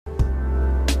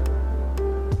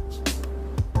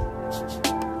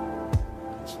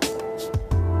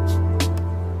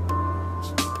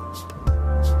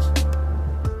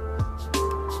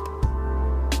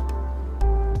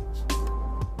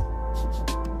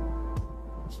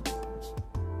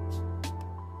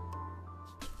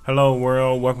Hello,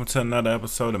 world. Welcome to another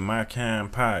episode of My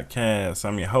Kind Podcast.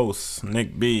 I'm your host,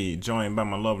 Nick B, joined by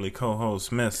my lovely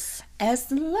co-host, Miss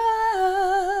S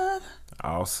Love.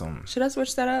 Awesome. Should I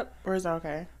switch that up, or is that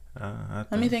okay?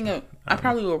 Let me think of. I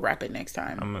probably will rap it next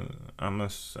time. And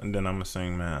then I'm gonna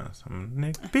sing mass. I'm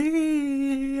Nick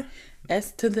B.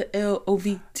 S to the L O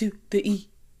V to the E.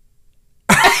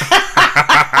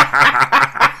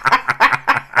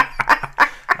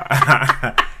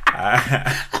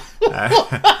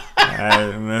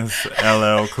 I Miss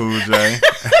LL Cool J.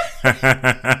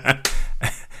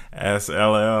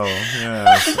 SLL.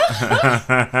 Yes.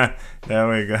 There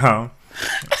we go.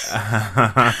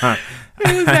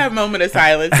 It was that moment of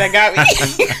silence that got me.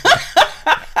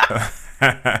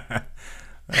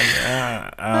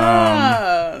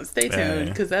 Stay tuned,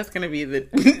 because that's gonna be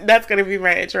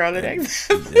my intro the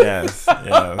next. Yes.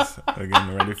 We're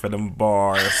getting ready for them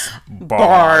bars.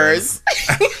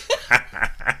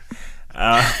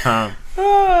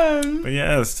 But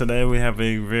yes, today we have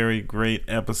a very great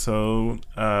episode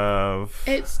of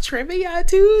It's Trivia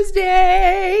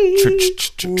Tuesday.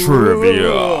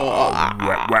 Trivia.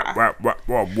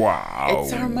 Wow.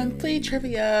 It's our monthly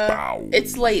trivia. Wow.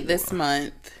 It's late this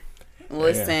month.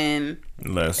 Listen,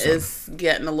 it's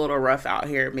getting a little rough out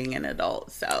here being an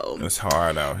adult, so it's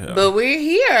hard out here. But we're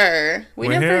here. We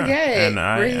didn't forget. And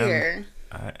we're here.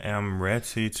 I am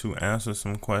ready to answer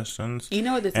some questions. You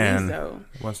know what this means, though?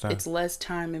 What's that? It's less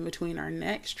time in between our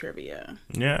next trivia.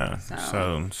 Yeah.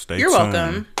 So stay tuned. You're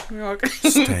welcome. You're welcome.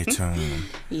 Stay tuned.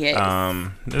 Yes.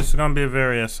 This is gonna be a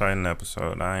very exciting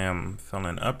episode. I am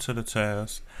feeling up to the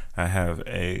task. I have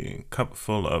a cup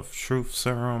full of truth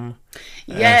serum.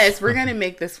 Yes, we're gonna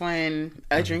make this one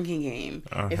a drinking game.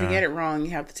 If you get it wrong,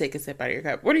 you have to take a sip out of your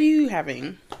cup. What are you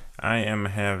having? I am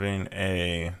having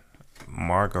a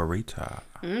margarita.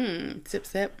 Sip,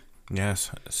 sip.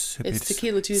 Yes, it's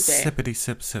Tequila Tuesday. Sippity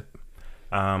sip sip.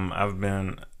 I've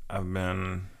been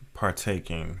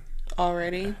partaking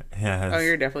already. Yes. Oh,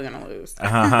 you're definitely gonna lose.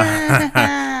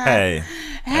 Hey,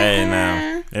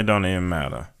 now it don't even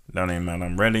matter.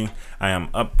 I'm ready. I am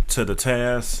up to the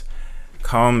task.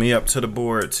 Call me up to the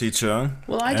board, teacher.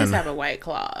 Well, I just have a White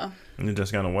Claw. You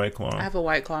just got a White Claw? I have a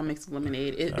White Claw mixed with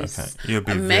lemonade. It is You'll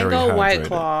be a mango White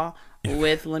Claw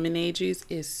with lemonade juice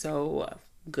is so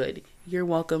good. You're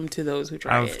welcome to those who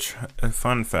try it.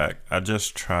 Fun fact, I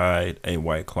just tried a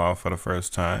White Claw for the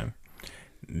first time.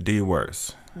 The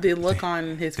worst. The look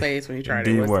on his face when he tried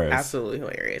it was absolutely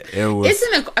hilarious. I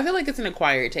feel like it's an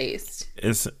acquired taste.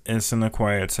 It's an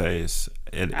acquired taste.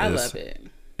 I love it.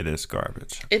 It is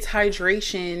garbage. It's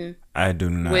hydration. I do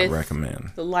not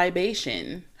recommend. The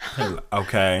libation.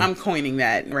 Okay. I'm coining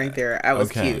that right there. I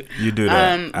was cute. You do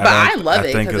that. But I love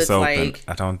it because it's open. like.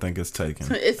 I don't think it's taken.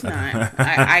 It's not.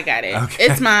 I got it. Okay.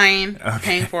 It's mine. Okay.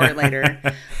 Paying for it later.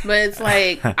 But it's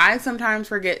like I sometimes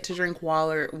forget to drink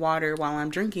water while I'm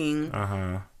drinking.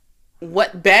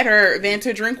 What better than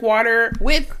to drink water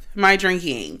with my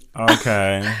drinking?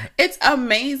 Okay. It's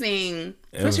amazing.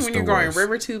 Especially when you're going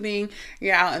river tubing,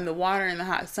 you're out in the water in the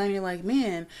hot sun, you're like,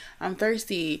 man, I'm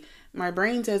thirsty. My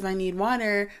brain says I need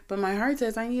water, but my heart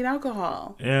says I need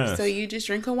alcohol. Yes. So you just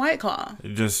drink a White Claw.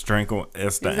 You just drink.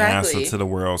 It's the answer to the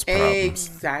world's problems.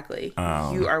 Exactly.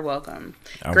 You are welcome.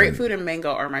 Grapefruit and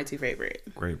mango are my two favorite.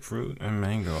 Grapefruit and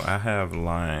mango. I have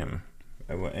lime.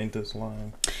 Ain't this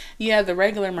lime? Yeah, the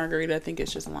regular margarita, I think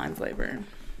it's just lime flavor.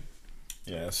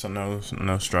 Yeah, so no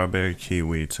strawberry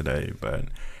kiwi today, but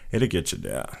it'll get you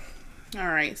there. All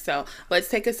right, so let's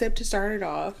take a sip to start it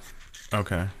off.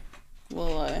 Okay.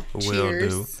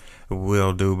 Cheers.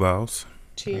 Will do, boss.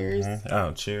 Cheers.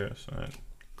 Oh, cheers. All right.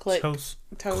 Click. Toast.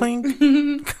 Toast.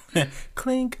 Clink.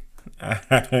 Clink. All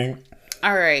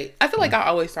right. I feel like I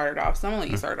always start it off, so I'm going to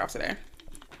let you start it off today.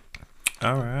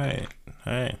 All right.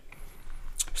 Hey.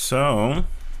 So,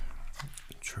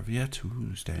 Trivia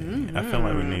Tuesday. I feel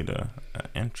like we need an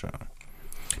intro.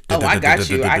 Oh, I got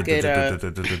you. I could.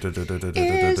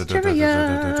 It's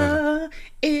trivia.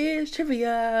 It's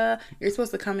trivia. You're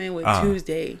supposed to come in with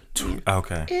Tuesday.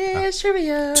 Okay. It's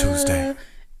trivia. Tuesday.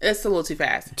 It's a little too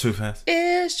fast. Too fast?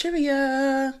 It's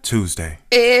trivia. Tuesday.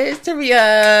 It's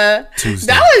trivia.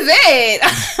 Tuesday. That was it.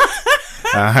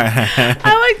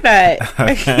 I like that.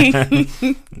 Okay.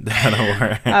 That'll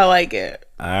work. I like it.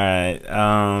 All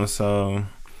right. So,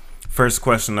 first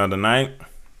question of the night.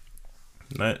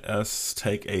 Let us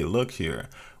take a look here.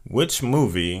 Which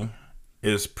movie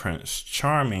is Prince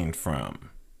Charming from?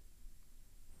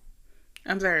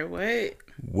 I'm sorry, what?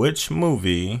 Which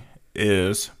movie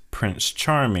is Prince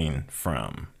Charming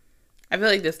from? I feel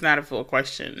like that's not a full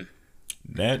question.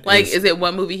 That is it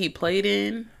what movie he played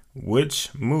in? Which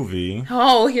movie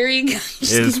Oh, here you go.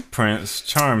 is Prince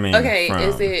Charming Okay, from?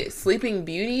 is it Sleeping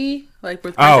Beauty? Like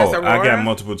with Princess Aurora? I got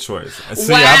multiple choice.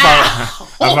 See, Wow.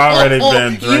 I've already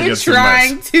been drinking You're too much.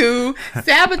 trying to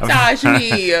sabotage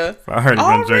me. I've already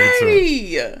been drinking too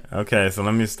Already. much. Okay, so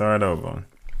let me start over.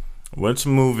 Which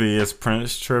movie is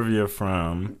Prince Trivia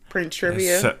from? Prince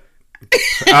Trivia.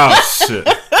 Oh, shit.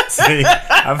 See,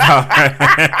 I've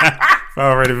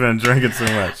already been drinking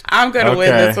too much. I'm going to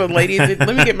win this one, ladies.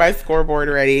 Let me get my scoreboard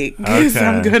ready because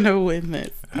I'm going to win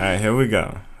this. All right, here we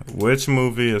go. Which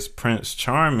movie is Prince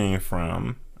Charming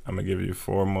from? I'm going to give you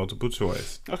 4 multiple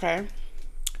choice. Okay.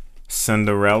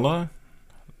 Cinderella,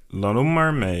 Little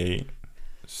Mermaid,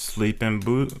 Sleeping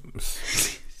Beauty,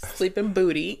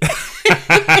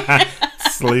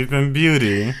 Sleeping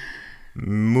Beauty,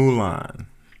 Mulan.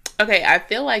 Okay, I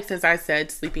feel like since I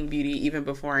said Sleeping Beauty even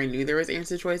before I knew there was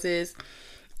answer choices,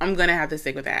 I'm going to have to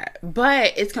stick with that.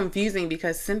 But it's confusing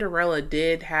because Cinderella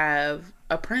did have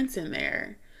a prince in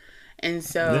there. And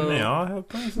so... Didn't they all have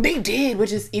princes? They did,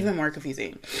 which is even more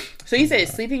confusing. So you said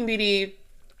Sleeping Beauty,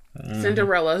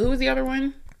 Cinderella. Who was the other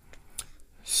one?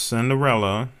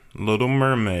 Cinderella, Little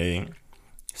Mermaid,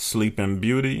 Sleeping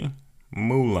Beauty,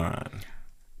 Mulan.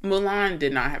 Mulan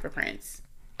did not have a prince.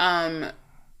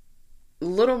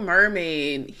 Little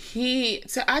Mermaid,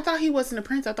 so I thought he wasn't a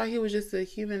prince. I thought he was just a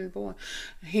human boy.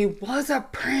 He was a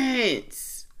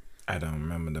prince. I don't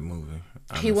remember the movie.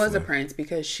 Honestly. He was a prince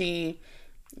because she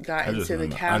got into the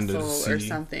castle or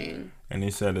something. And he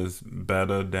said it's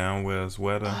better down where it's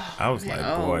wetter. Oh, I was like,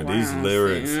 boy, wow. these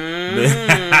lyrics.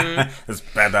 It's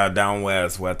better down where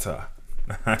it's wetter.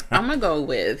 I'm going to go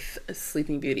with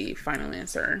Sleeping Beauty. Final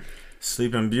answer.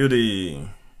 Sleeping Beauty.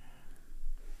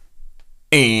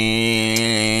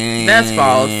 That's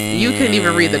false. You couldn't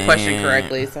even read the question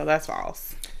correctly, so that's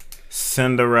false.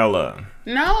 Cinderella.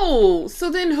 No. So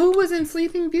then who was in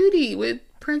Sleeping Beauty with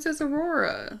Princess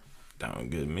Aurora? Don't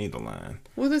give me the line.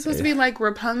 Was it supposed to be like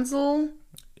Rapunzel?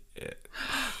 Yeah.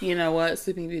 You know what?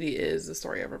 Sleeping Beauty is the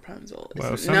story of Rapunzel.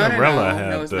 Well, Cinderella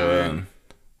had not.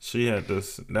 She had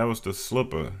this. That was the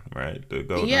slipper, right? The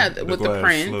golden, with the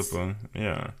prince. Slipper.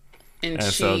 Yeah. And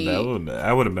so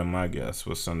that would have been my guess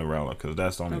with Cinderella because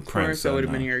that's the only of prince. Of course, that would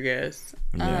have been your guess.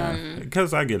 Yeah,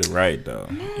 because I get it right though.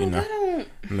 No, you know, I don't.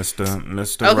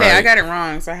 Mr. Okay, right. I got it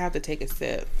wrong, so I have to take a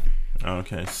sip.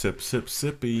 Okay,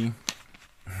 sippy.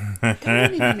 It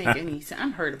didn't even make any sense.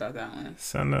 I'm hurt about that one.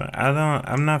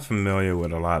 I'm not familiar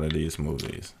with a lot of these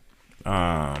movies.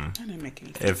 That didn't make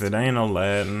any sense. If it ain't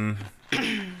Aladdin,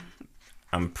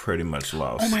 I'm pretty much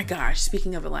lost. Oh my gosh!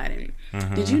 Speaking of Aladdin,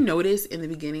 did you notice in the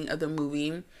beginning of the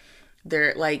movie,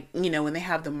 they're like, when they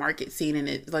have the market scene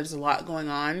and there's a lot going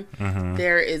on,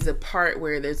 there is a part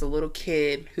where there's a little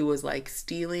kid who was like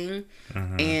stealing,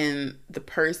 and the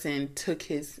person took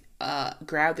his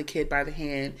grabbed the kid by the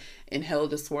hand and held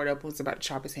the sword up and was about to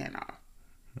chop his hand off.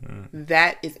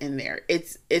 That is in there.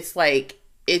 It's like,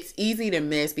 it's easy to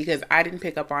miss because I didn't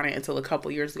pick up on it until a couple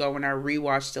years ago when I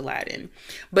rewatched Aladdin.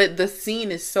 But the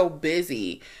scene is so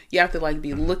busy, you have to like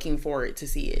be looking for it to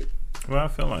see it. Well, I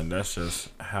feel like that's just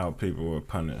how people were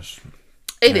punished.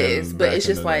 It is, but it's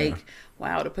just like,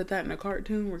 wow, to put that in a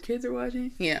cartoon where kids are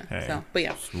watching. Yeah. Hey, so, but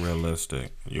yeah, it's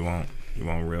realistic. You want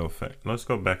real fact. Let's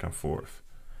go back and forth.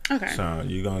 Okay. So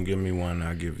you gonna give me one,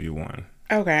 I'll give you one.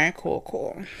 Okay,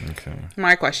 cool. Okay.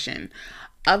 My question.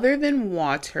 Other than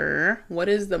water, what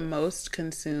is the most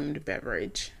consumed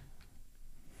beverage?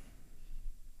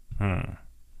 No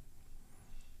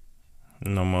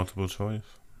multiple choice?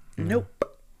 Nope.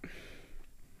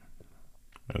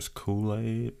 That's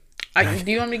Kool-Aid.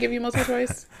 Do you want me to give you multiple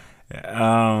choice?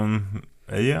 Yeah,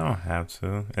 I don't have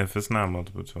to if it's not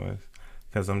multiple choice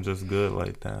because I'm just good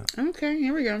like that. Okay,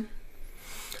 here we go.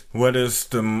 What is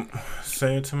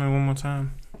say it to me one more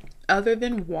time? Other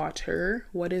than water,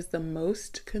 what is the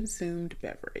most consumed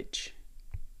beverage?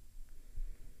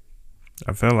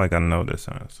 I feel like I know this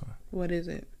answer. What is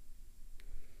it?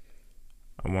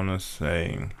 I want to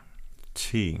say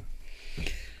tea.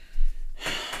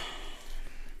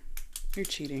 You're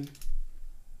cheating.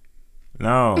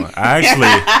 No, I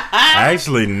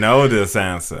actually know this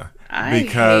answer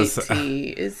because I hate tea.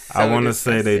 It's so I want to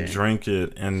say they disgusting. drink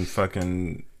it in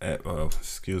fucking.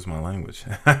 Excuse my language.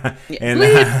 Yeah,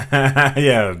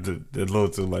 yeah, a little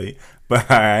too late, but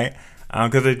all right.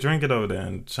 Because they drink it over there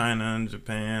in China and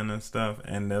Japan and stuff,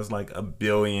 and there's like 1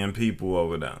 billion people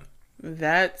over there.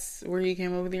 That's where you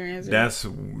came up with your answer?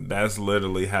 That's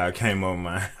literally how I came up with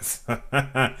my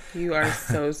answer. You are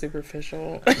so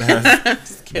superficial.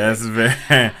 That's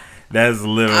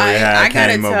literally how I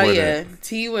came up with it.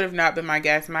 Tea would have not been my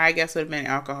guess. My guess would have been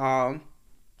alcohol.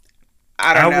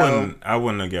 I don't know. I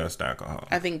wouldn't have guessed alcohol.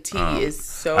 I think tea is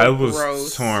so I was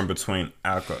gross. torn between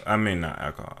alcohol. I mean, not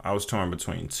alcohol. I was torn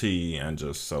between tea and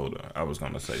just soda. I was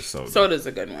gonna say soda. Soda's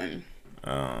a good one.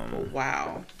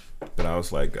 Wow. But I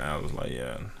was like,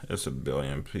 yeah, it's a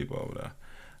billion people over there.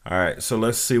 All right, so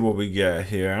let's see what we got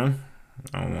here.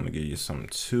 I don't want to give you something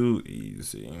too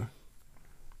easy.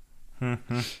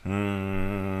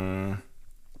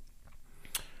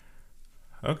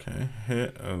 Okay,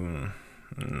 here, I'll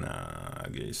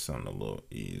give you something a little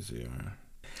easier.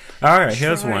 All right,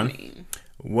 here's one.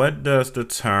 What does the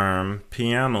term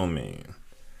piano mean?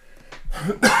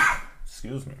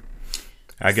 Excuse me.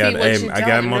 I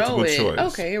got multiple choice.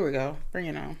 Okay, here we go. Bring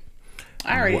it on.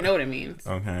 I already know what it means.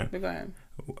 Okay. But go ahead.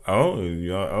 Oh,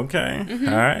 okay. Mm-hmm.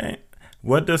 All right.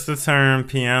 What does the term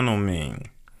piano mean?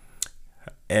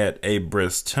 At a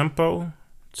brisk tempo,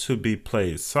 to be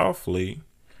played softly,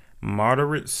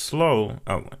 moderately slow,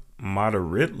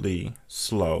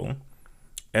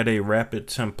 at a rapid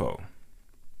tempo.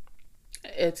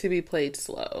 To be played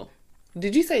slow.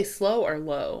 Did you say slow or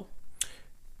low?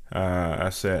 I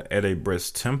said at a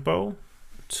brisk tempo,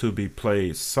 to be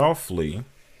played softly,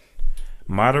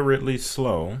 moderately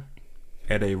slow,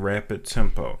 at a rapid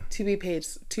tempo. To be played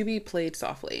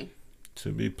softly.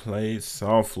 To be played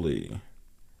softly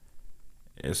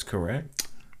is correct.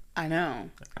 I know.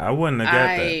 I wouldn't have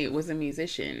got that. I was a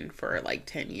musician for like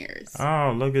 10 years.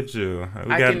 Oh, look at you.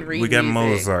 We got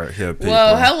Mozart here, people.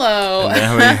 Well, hello.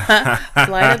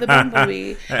 Flight of the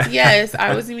Bumblebee. Yes,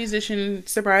 I was a musician,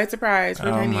 surprise, surprise,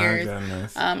 for 10 years.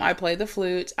 Goodness. I played the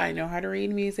flute. I know how to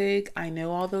read music. I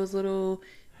know all those little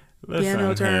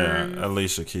piano terms. Here,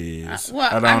 Alicia Keys.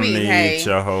 Well, I don't need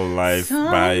your whole life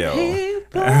bio.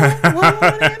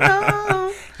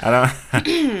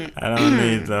 I don't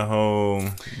need the whole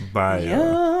bio.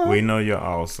 Yeah. We know you're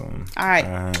awesome. All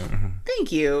right.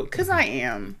 Thank you, because I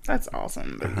am. That's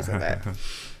awesome that you said that.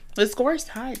 The score's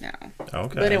tied now.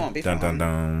 Okay. But it won't be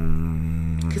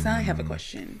fun. Because I have a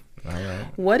question. All right.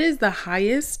 What is the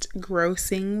highest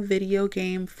grossing video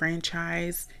game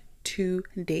franchise to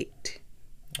date?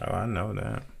 Oh, I know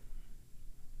that.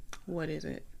 What is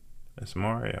it? It's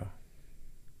Mario.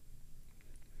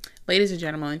 Ladies and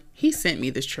gentlemen, he sent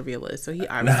me this trivia list, so he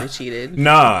obviously cheated.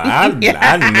 No, I knew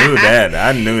that.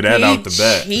 I knew that off the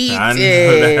bat.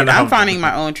 Cheated. I'm finding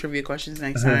my own trivia questions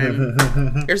next time.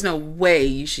 There's no way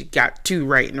you should got 2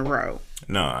 right in a row.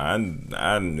 No, I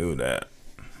knew that.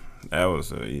 That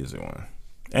was an easy one.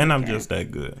 And I'm just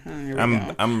that good.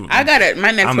 I got it.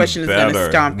 My next question is going to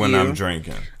stomp you. When I'm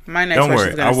drinking. My next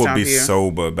question is going to stomp you. I will be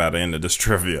sober by the end of this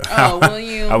trivia. Oh, will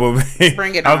you? I will be.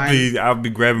 Bring it on. I'll be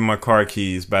grabbing my car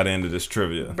keys by the end of this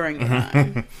trivia. Bring it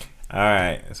on. All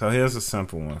right. So here's a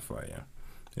simple one for you.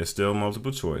 It's still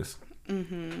multiple choice.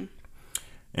 Mm-hmm.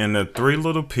 In the Three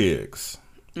Little Pigs,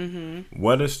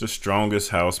 what is the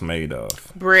strongest house made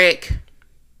of? Brick.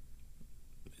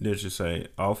 Did you say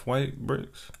off-white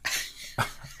bricks?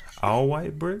 All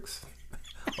white bricks?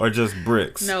 Or just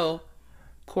bricks? No.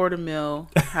 Quarter mil,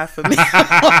 half a mil.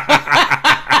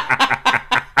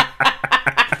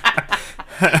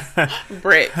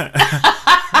 Brick.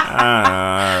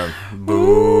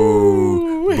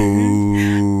 Boo.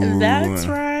 Boo. That's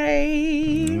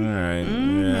right. All right.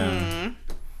 Yeah.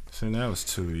 See, that was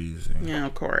too easy. Yeah,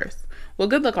 of course. Well,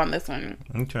 good luck on this one.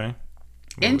 Okay.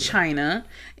 In China,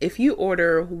 if you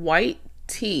order white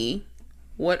tea,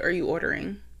 what are you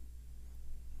ordering?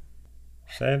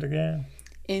 Say it again.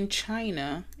 In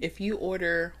China, if you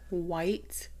order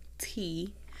white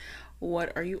tea,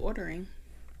 what are you ordering?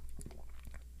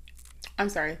 I'm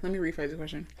sorry, let me rephrase the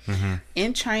question. Mm-hmm.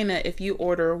 In China, if you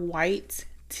order white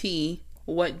tea,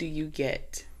 what do you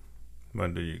get?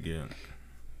 What do you get?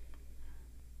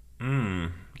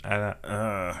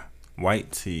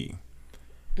 White tea.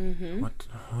 Mm-hmm.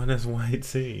 What is white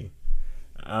tea?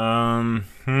 Didn't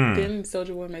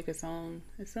Soulja Boy make a song?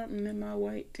 There's something in my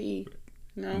white tea.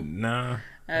 No.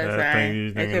 That's right.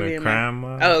 It could be Crime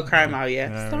Mob. Oh, Crime Mob,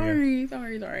 yeah. Sorry.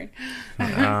 White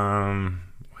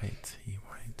tea.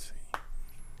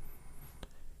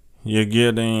 You're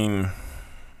getting.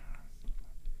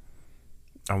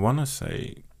 I wanna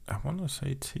say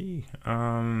tea.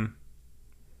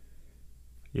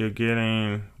 You're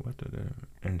getting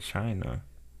in China.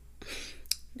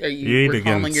 Are you You're either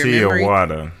getting tea or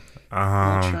water.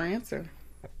 What's your answer?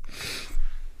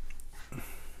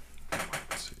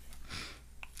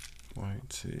 White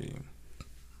tea.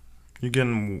 You're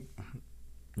getting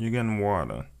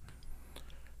water.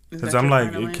 Because I'm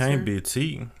like, it can't be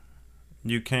tea.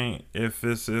 You can't if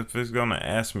it's gonna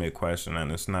ask me a question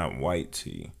and it's not white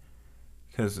tea.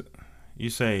 Because you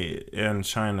say in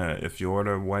China, if you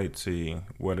order white tea,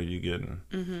 what are you getting?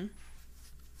 Mm-hmm.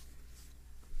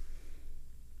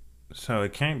 So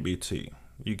it can't be tea.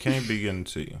 You can't be getting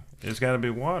tea. It's got to be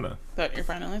water. Is that your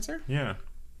final answer? Yeah.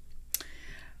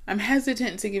 I'm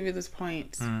hesitant to give you this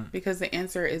point because the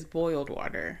answer is boiled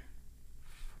water.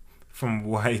 From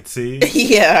white tea?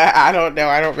 Yeah, I don't know.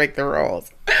 I don't make the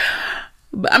rules.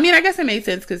 But I mean, I guess it made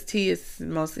sense because tea is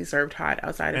mostly served hot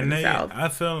outside of the South. I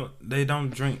feel they don't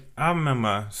drink. I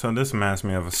remember, so this reminds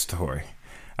me of a story.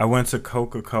 I went to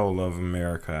Coca-Cola of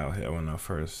America out here when I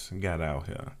first got out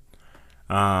here.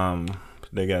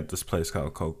 They got this place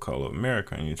called Coca-Cola of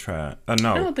America, and you try.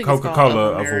 No,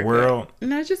 Coca-Cola of the World.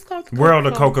 No, it's just called World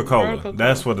of Coca-Cola.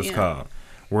 That's what it's called.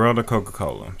 World of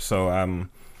Coca-Cola. So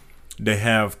they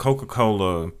have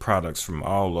Coca-Cola products from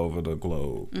all over the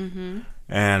globe,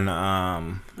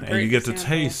 and you get to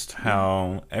taste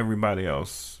how everybody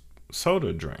else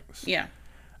soda drinks. Yeah.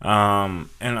 And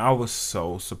I was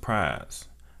so surprised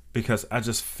because I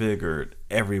just figured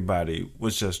everybody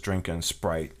was just drinking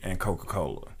Sprite and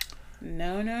Coca-Cola.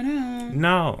 No.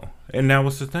 And that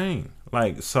was the thing.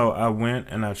 Like, so I went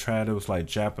and I tried, it was like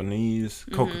Japanese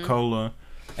Coca-Cola,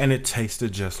 and it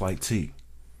tasted just like tea.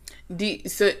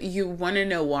 So you want to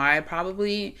know why?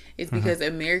 Probably it's because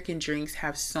American drinks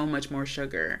have so much more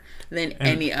sugar than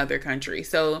any other country.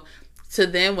 So to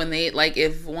them, when they, like,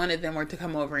 if one of them were to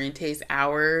come over and taste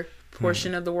our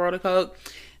portion of the World of Coke,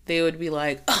 they would be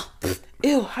like, oh,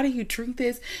 ew, how do you drink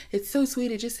this? It's so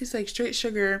sweet. It just tastes like straight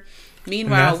sugar.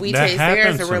 Meanwhile, we taste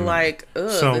theirs and we're like, ugh,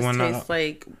 this tastes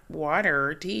like water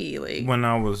or tea. Like, when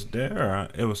I was there,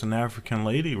 it was an African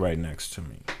lady right next to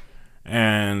me.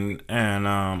 And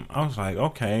I was like,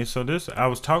 okay, so this, I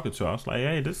was talking to her. I was like,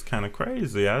 hey, this is kind of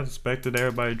crazy. I expected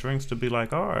everybody drinks to be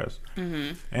like ours.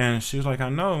 And she was like, I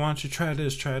know, why don't you try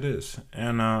this?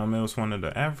 And it was one of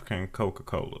the African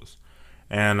Coca-Colas.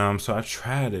 And so I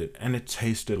tried it, and it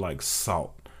tasted like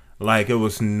salt. Like it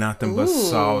was nothing but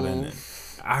salt in it.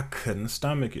 I couldn't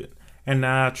stomach it. And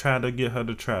now I tried to get her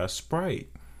to try Sprite.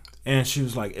 And she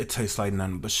was like, it tastes like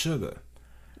nothing but sugar.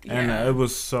 Yeah. And it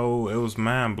was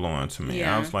mind blowing to me.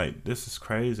 Yeah. I was like, this is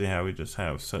crazy how we just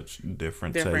have such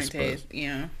different taste.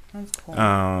 Yeah, that's cool.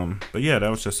 But yeah,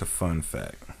 that was just a fun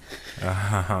fact.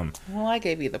 Well, I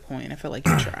gave you the point. I feel like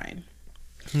you tried.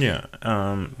 Yeah,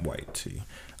 white tea.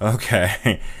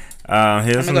 Okay.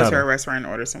 Here's I'm gonna go to a restaurant and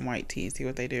order some white tea. See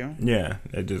what they do. Yeah,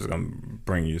 they're just gonna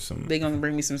bring you some. They're gonna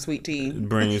bring me some sweet tea.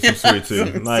 Bring you some sweet tea.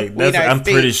 Like that's. I'm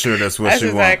pretty sure that's what you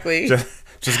exactly. Want.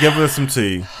 Just give us some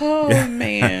tea. Oh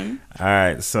man. All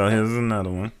right. So here's another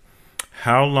one.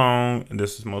 How long?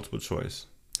 This is multiple choice.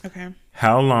 Okay.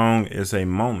 How long is a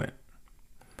moment?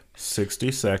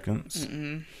 60 seconds.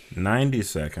 90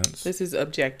 seconds. This is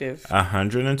objective.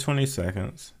 120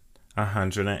 seconds.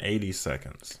 180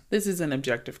 seconds. This is an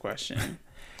objective question.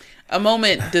 A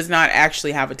moment does not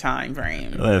actually have a time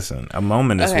frame. Listen, a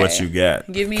moment is what you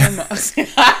get. Give me a moment.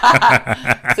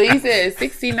 So you said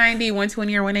 60, 90,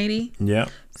 120, or 180? Yep.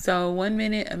 So 1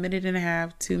 minute, a minute and a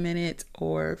half, 2 minutes,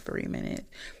 or 3 minutes.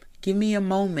 Give me a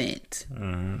moment.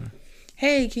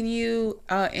 Hey, can you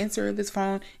answer this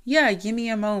phone? Yeah, give me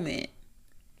a moment.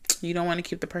 You don't want to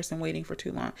keep the person waiting for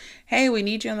too long. Hey, we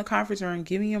need you in the conference room.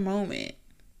 Give me a moment.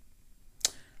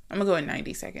 I'm going to go in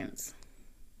 90 seconds.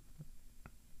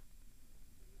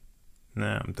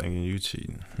 Nah, I'm thinking you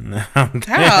cheating. How?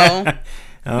 Okay.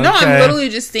 No, I'm literally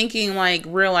just thinking like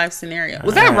real life scenario.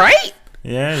 Was that right?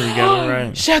 Yeah, you got it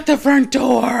right. Shut the front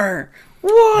door.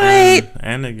 What?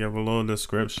 And they give a little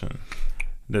description.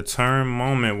 The term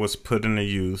moment was put into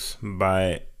use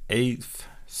by 8th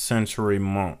century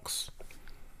monks.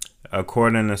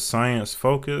 According to Science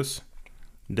Focus,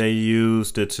 they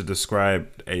used it to describe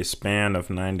a span of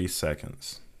 90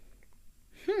 seconds.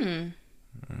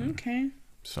 Okay.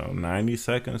 So 90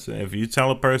 seconds. If you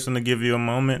tell a person to give you a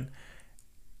moment,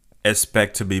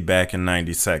 expect to be back in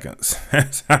 90 seconds.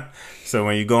 So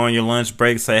when you go on your lunch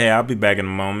break, say, hey, I'll be back in a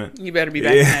moment. You better be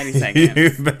back in 90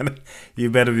 seconds. you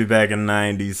better be back in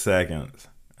 90 seconds.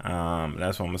 That's what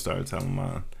I'm going to start telling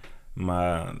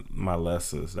my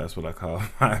lessers. That's what I call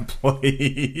my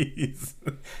employees.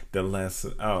 The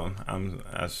lesser. Oh,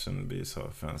 I shouldn't be so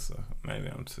offensive. Maybe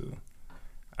I'm too.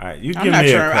 All right, you give me a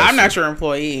question. I'm not your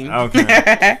employee.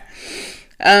 Okay.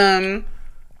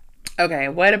 Okay.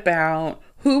 What about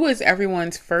who was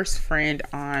everyone's first friend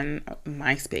on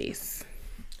MySpace?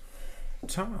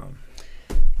 Tom.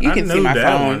 You can see my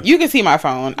phone. One. You can see my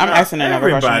phone. I'm asking another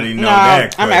question. Everybody know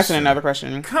that question. I'm asking another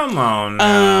question. Come on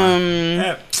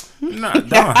now. No,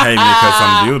 don't hate me because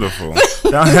I'm beautiful.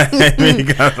 Don't hate me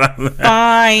because I'm...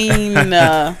 Fine.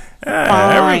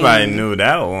 Everybody knew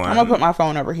that one. I'm going to put my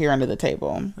phone over here under the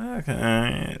table.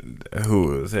 Okay. Who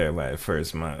was everybody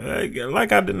first?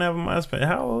 Like I didn't have a MySpace.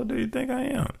 How old do you think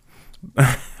I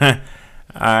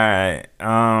All right.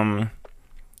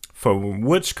 For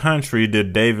which country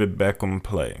did David Beckham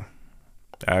play?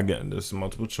 I get this is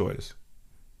multiple choice.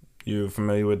 You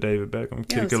familiar with David Beckham?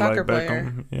 Yeah, Kick it like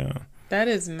Beckham. Yeah. That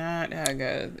is not how it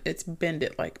goes. It's Bend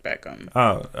It Like Beckham.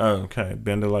 Oh, okay.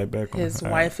 Bend it like Beckham. His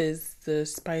wife is the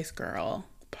Spice Girl.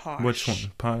 Posh. Which one?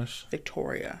 Posh?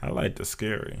 Victoria. I like the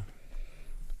scary.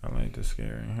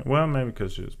 Well, maybe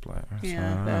because she was black.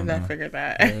 Yeah, I figured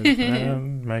that.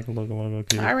 Make it look a little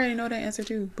cute. I already know the answer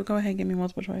too, but go ahead and give me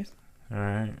multiple choice. All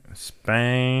right.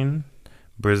 Spain,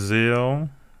 Brazil,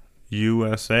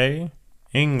 USA,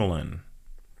 England.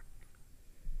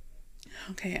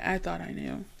 Okay, I thought I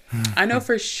knew. I know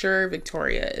for sure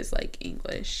Victoria is like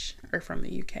English or from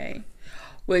the UK,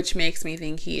 which makes me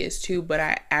think he is too, but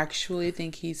I actually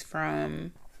think he's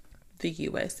from the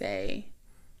USA.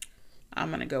 I'm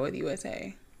going to go with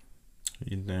USA.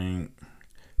 You think,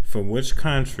 for which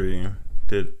country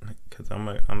did, because I'm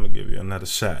going to give you another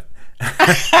shot.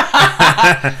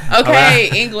 Okay,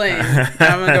 England.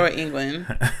 I'm going to go with England.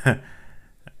 All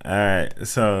right,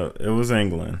 so it was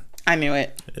England. I knew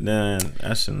it. And then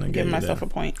I shouldn't have given myself a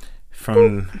point.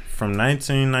 From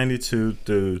 1992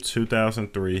 through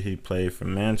 2003, he played for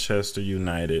Manchester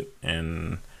United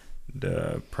in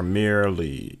the Premier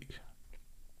League.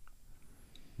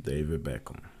 David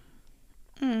Beckham.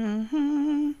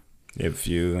 Mm-hmm. If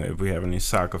we have any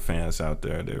soccer fans out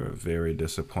there, they were very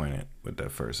disappointed with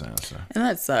that first answer. And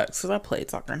that sucks because I played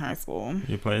soccer in high school.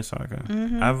 You played soccer?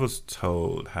 Mm-hmm. I was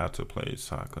told how to play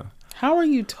soccer. How are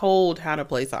you told how to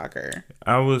play soccer?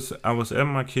 I was at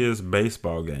my kid's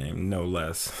baseball game, no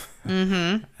less.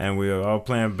 Mm-hmm. And we were all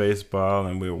playing baseball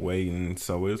and we were waiting.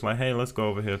 So we was like, hey, let's go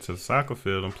over here to the soccer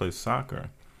field and play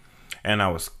soccer. And I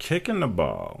was kicking the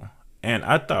ball. And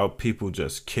I thought people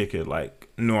just kick it like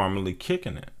normally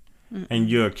kicking it. Mm-mm. And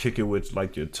you'll kick it with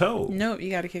like your toe. Nope,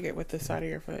 you got to kick it with the side of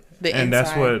your foot. The and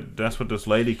inside. that's what this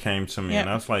lady came to me. Yep. And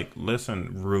I was like,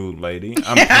 listen, rude lady.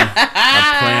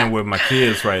 I'm playing with my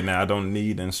kids right now. I don't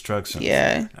need instructions.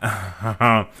 Yeah.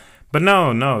 But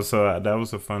no. So that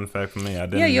was a fun fact for me. I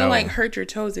didn't know. Yeah, you'll like hurt your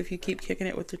toes if you keep kicking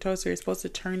it with your toes. So you're supposed to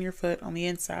turn your foot on the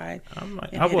inside. I'm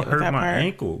like, I will hurt my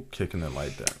ankle kicking it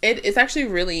like that. It's actually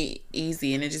really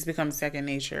easy, and it just becomes second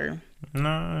nature.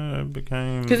 No, it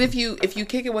became because if you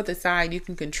kick it with the side, you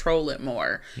can control it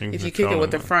more. If you kick it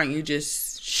with the front, you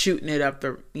just shooting it up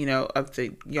the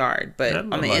yard. But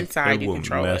on the inside, you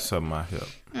control it. It will mess up my hip.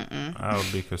 I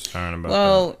would be concerned about that.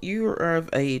 Well, you are of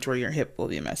age where your hip will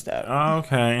be messed up.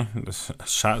 Okay.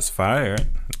 Shots fired.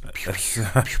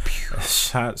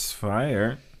 Shots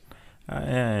fired.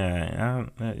 Yeah.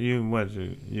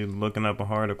 You looking up a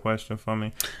harder question for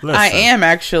me? Listen, I am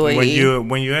actually.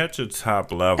 When you're at your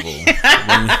top level.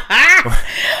 I'm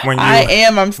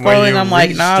scrolling. I'm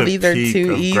like, nah, these are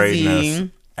too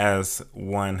easy. As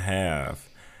one half,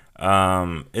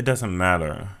 it doesn't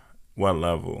matter what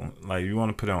level. Like, you want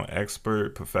to put it on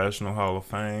expert, professional, Hall of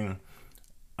Fame,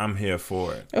 I'm here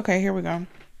for it. Okay, here we go.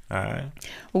 All right.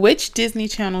 Which Disney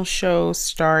Channel show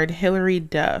starred Hilary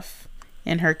Duff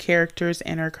and her characters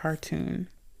in her cartoon?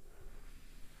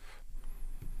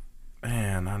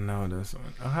 Man, I know this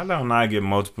one. How don't I get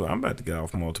multiple? I'm about to get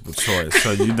off multiple choice,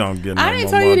 so you don't get. I didn't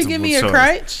tell you to give me a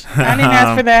crutch. I didn't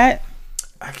ask for that.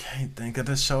 I can't think of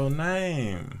the show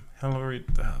name. Hilary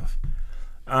Duff.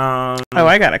 I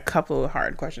got a couple of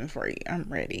hard questions for you. I'm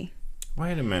ready.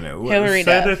 Wait a minute. Hilary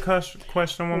Duff. Say the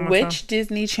question one more time. Which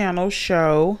Disney Channel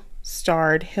show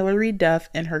starred Hilary Duff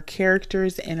and her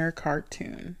characters in her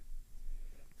cartoon?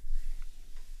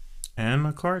 In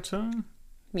a cartoon?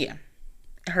 Yeah.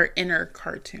 Her inner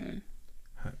cartoon.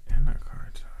 Her inner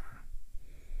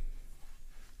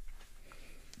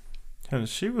cartoon.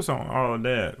 She was on All of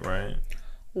That, right?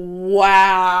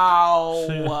 Wow.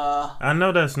 I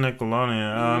know that's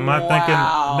Nickelodeon.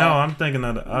 I'm thinking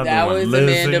of the other that one. That was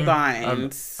Lizzie. Amanda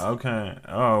Bynes. Okay.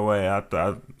 Oh, wait. I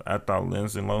thought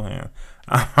Lindsay Lohan.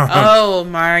 Oh,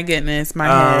 my goodness. My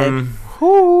head.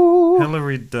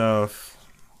 Hilary Duff.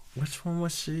 Which one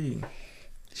was she?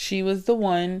 She was the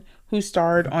one who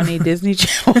starred on a Disney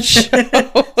Channel show.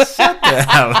 Shut the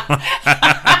hell up.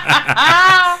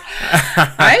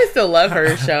 I used to love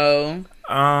her show.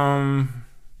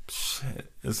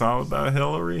 Shit. It's all about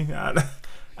Hillary. What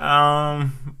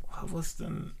was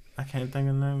I can't think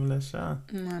of the name of that show.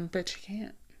 I bet you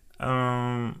can't.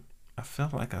 I feel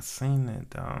like I've seen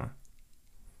it though.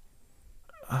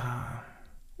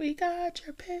 We got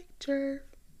your picture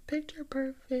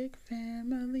perfect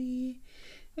family.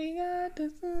 We got the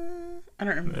song. I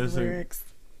don't remember the lyrics.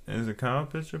 Is it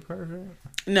called Picture Perfect?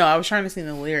 No, I was trying to see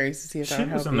the lyrics to see if that would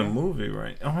help. She was in the movie,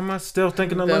 right? Oh, am I still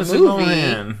thinking of the Lindsay movie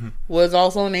Lohan? Was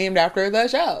also named after the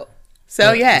show.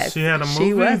 So yes, she had a movie.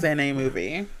 She was in a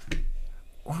movie.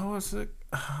 What was it?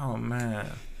 Oh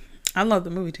man, I love the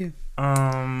movie too.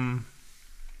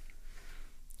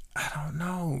 I don't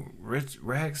know.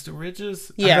 Rags to Riches?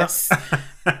 Yes.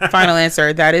 Final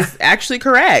answer. That is actually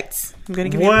correct. I'm going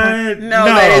to give you a point. No,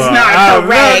 that is not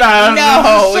correct.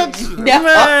 No.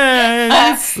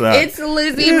 Man, it's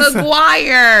Lizzie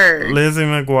McGuire. Lizzie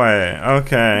McGuire.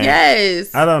 Okay.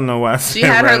 Yes. I don't know why. She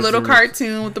had her little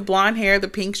cartoon with the blonde hair, the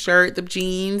pink shirt, the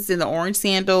jeans, and the orange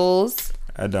sandals.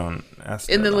 In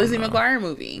the Lizzie McGuire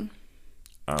movie.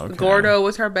 Okay. Gordo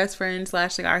was her best friend /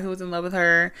 the guy who was in love with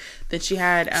her. Then she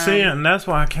had see, and that's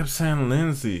why I kept saying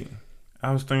Lindsay.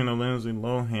 I was thinking of Lindsay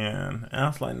Lohan, and I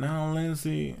was like, no,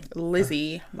 Lizzie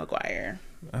McGuire.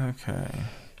 Okay,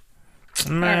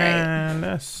 man,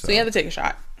 that's so you have to take a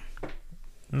shot.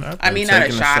 I mean, not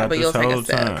a shot, but you'll take a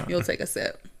sip. You'll take a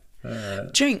sip.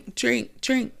 Drink.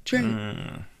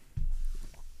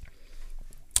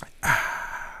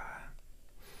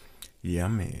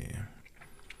 Yummy.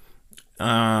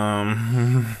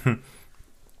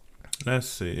 Let's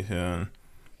see here.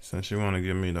 Since you want to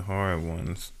give me the hard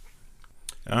ones.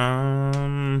 See,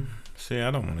 I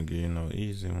don't want to give you no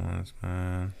easy ones,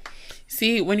 man.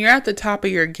 See, when you're at the top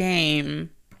of your game,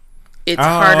 it's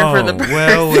harder for the person.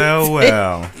 Well.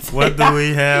 What do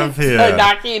we have here? To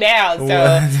knock you down.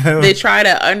 So they try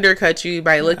to undercut you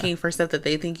by looking for stuff that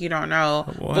they think you don't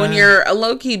know. What? When you're a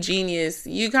low-key genius,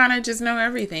 you kind of just know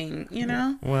everything, you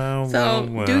know?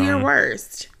 So do your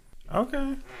worst.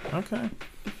 Okay.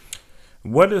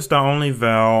 What is the only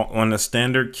vowel on the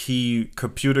standard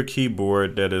computer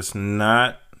keyboard that is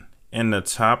not in the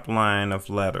top line of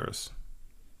letters?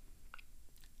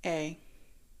 A.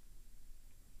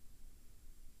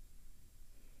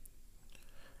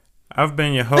 I've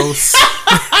been your host,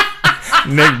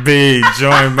 Nick B,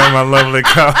 joined by my lovely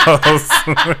co-host.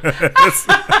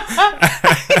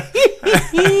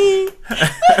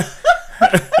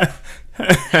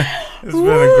 It's been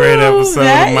a great episode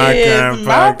of My Kind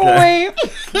Podcast.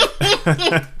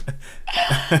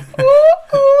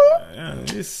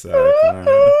 You suck, man.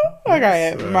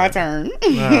 Okay, my turn.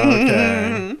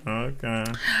 Okay.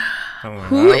 I'll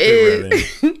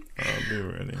be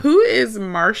ready. Who is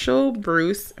Marshall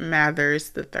Bruce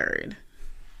Mathers III?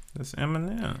 That's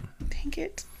Eminem. Dang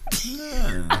it.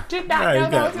 Yeah. Did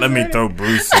not know let me throw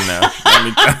Bruce in there.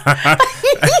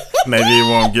 Maybe he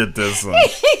won't get this one.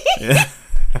 Yeah.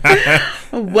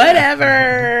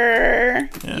 Whatever.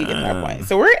 Yeah. You get my point.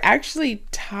 So we're actually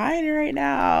tied right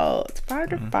now. It's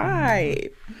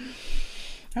 5-5.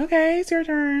 Okay, it's your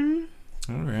turn.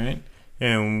 All right.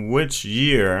 In which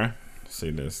year? See,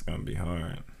 this is gonna be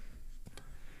hard.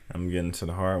 I'm getting to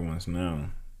the hard ones now.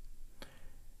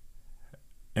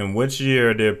 In which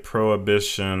year did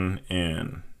Prohibition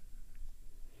end?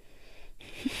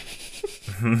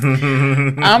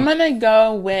 I'm gonna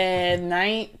go with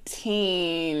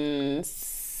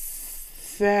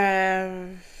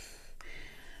 1950.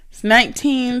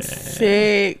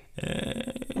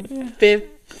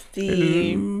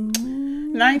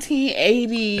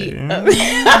 1980.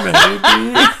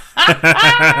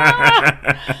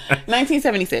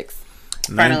 1976.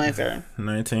 Final answer.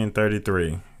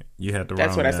 1933. You had the wrong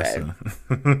answer. That's what I said.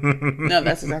 No,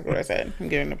 that's exactly what I said. I'm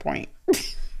giving a point.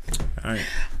 All right.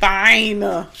 Fine.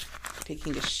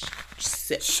 Taking a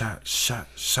sip. Shot.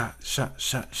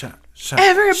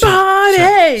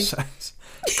 Everybody. Shot.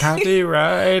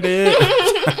 Copyrighted.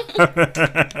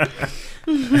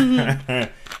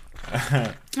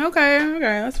 Okay,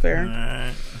 that's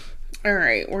fair. All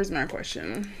right, where's my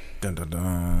question? Dun, dun,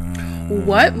 dun.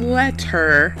 What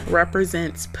letter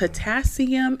represents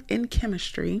potassium in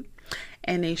chemistry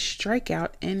and a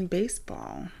strikeout in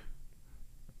baseball?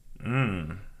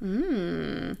 I'm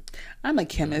a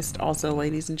chemist also,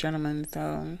 ladies and gentlemen,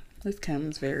 so this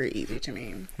comes very easy to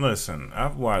me. Listen,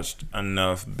 I've watched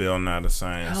enough Bill Nye the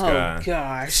Science Guy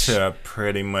gosh. to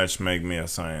pretty much make me a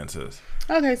scientist.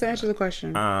 Okay, so answer the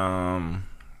question. I'm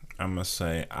gonna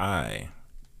say I.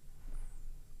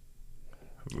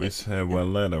 We said what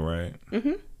letter, right?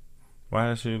 Mm-hmm. Why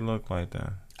does she look like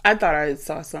that? I thought I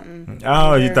saw something.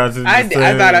 Oh, you thought you I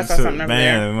thought I saw something over there.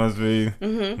 Man, it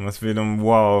must be them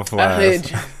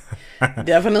wallflowers.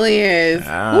 Definitely is.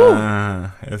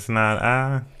 It's not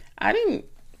I. I didn't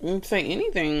say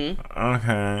anything.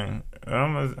 Okay,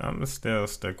 I'm gonna still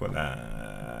stick with I.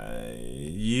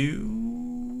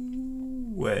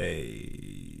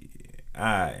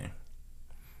 I.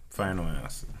 Final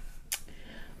answer.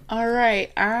 All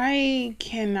right, I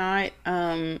cannot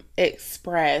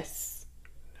express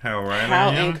how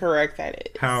incorrect that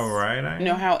is. How right I am?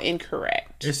 No, how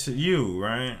incorrect. It's you,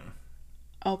 right?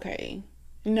 Okay.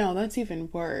 No, that's even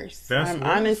worse. That's I'm worse?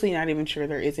 honestly not even sure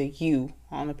there is a U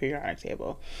on the periodic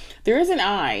table. There is an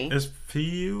I. It's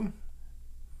PU?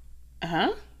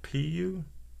 Huh? PU?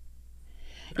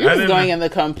 You're just going in the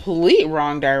complete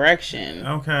wrong direction.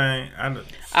 Okay.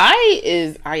 I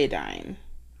is iodine.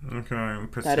 Okay.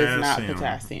 Potassium. That is not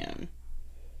potassium.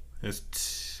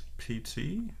 It's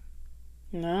PT?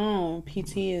 No,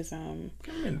 PT is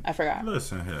I forgot.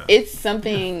 Listen here. It's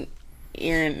something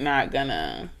you're not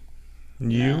gonna.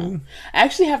 You? I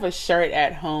actually have a shirt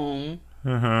at home.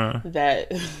 That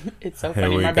it's so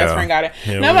funny. My best friend got it.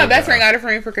 My best friend got it for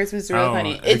me for Christmas. It's really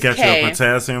funny. It's got K. You a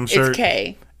potassium shirt? It's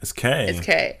K. It's K. It's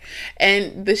K.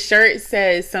 And the shirt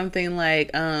says something like,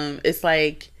 it's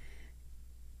like,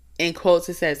 in quotes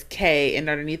it says K, and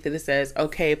underneath it says,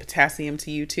 okay, potassium to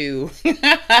you too.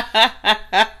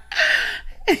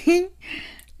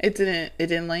 It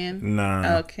didn't land?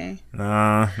 No. Okay. No.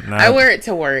 I wear it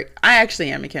to work. I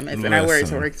actually am a chemist, and I wear it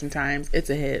to work sometimes.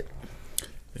 It's a hit.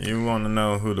 You want to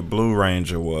know who the Blue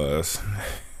Ranger was?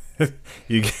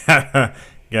 You got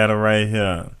it right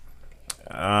here.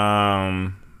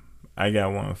 I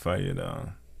got one for you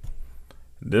though.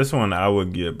 This one I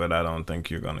would get, but I don't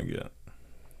think you're gonna get.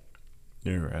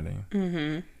 You ready?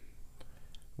 Mm-hmm.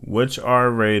 Which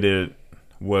R-rated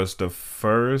was the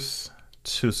first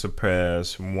to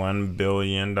surpass $1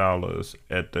 billion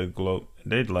at the globe?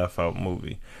 They left out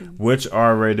movie. Which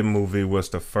R-rated movie was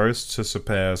the first to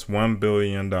surpass $1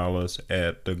 billion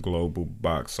at the global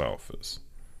box office?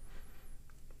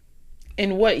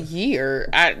 In what year?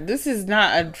 This is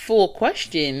not a full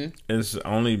question. It's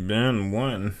only been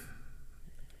one.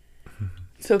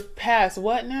 To pass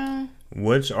what now?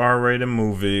 Which R-rated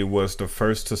movie was the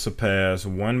first to surpass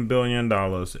 $1 billion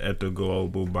at the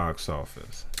global box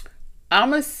office? I'm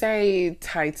going to say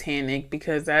Titanic,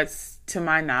 because that's, to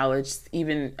my knowledge,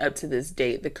 even up to this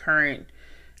date, the current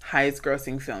highest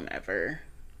grossing film ever.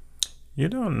 You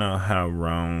don't know how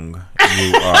wrong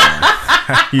you are.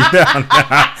 You don't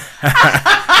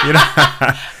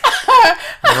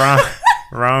know.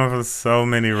 Wrong for so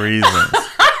many reasons.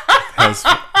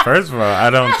 First of all, I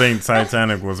don't think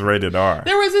Titanic was rated R.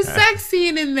 There was a sex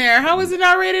scene in there. How was it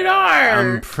not rated R?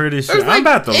 I'm pretty sure. I'm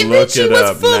about to look it up now. And then she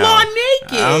was full on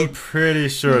naked. I'm pretty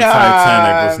sure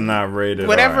Titanic was not rated R.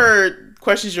 Whatever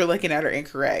questions you're looking at are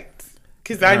incorrect.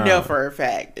 Because I know for a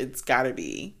fact it's got to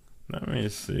be. Let me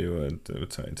see what the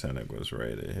Titanic was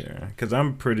rated here. Because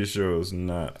I'm pretty sure it was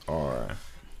not R.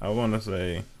 I want to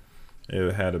say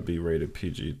it had to be rated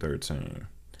PG-13.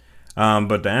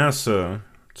 But the answer,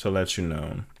 to let you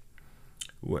know,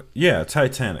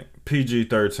 Titanic,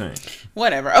 PG-13.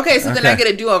 Whatever. Okay, so then I get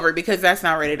a do-over because that's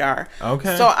not rated R.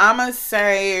 Okay. So I'm going to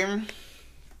say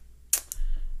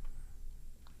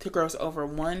to gross over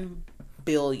 $1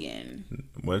 billion.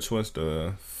 Which was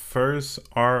the first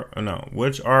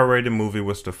which R-rated movie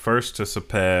was the first to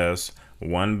surpass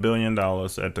 $1 billion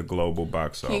at the global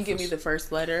box office? Can you give me the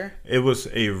first letter? It was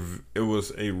a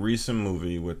recent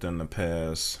movie within the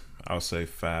past, I'll say,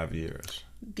 5 years.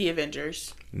 The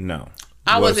Avengers. No.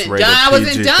 I wasn't done. I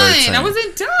wasn't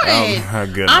done. Oh my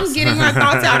goodness. I'm getting my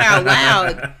thoughts out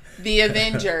loud. The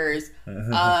Avengers.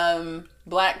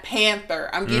 Black Panther.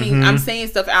 I'm saying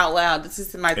stuff out loud. This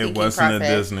is my thinking process. It wasn't a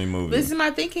Disney movie. This is my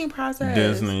thinking process.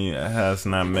 Disney has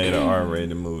not made an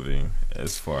R-rated movie,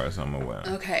 as far as I'm aware.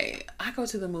 Okay. I go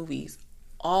to the movies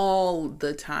all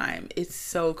the time. It's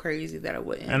so crazy that I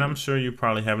wouldn't. And I'm sure you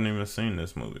probably haven't even seen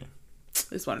this movie.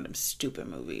 It's one of them stupid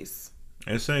movies.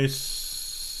 It's a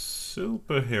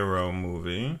superhero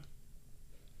movie.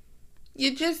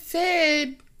 You just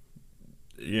said.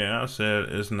 Yeah, I said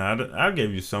it's not. I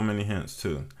gave you so many hints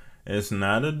too. It's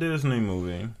not a Disney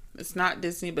movie. It's not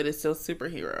Disney, but it's still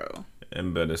superhero.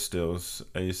 But it's still a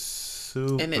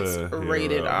superhero. And it's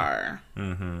rated R.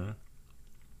 Mm-hmm.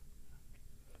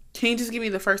 Can you just give me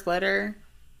the first letter?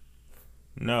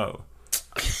 No.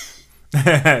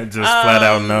 Just flat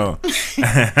out no.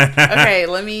 Okay,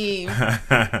 let me.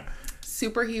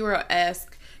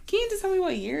 Superhero-esque. Can you just tell me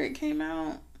what year it came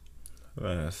out?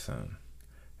 Listen,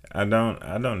 I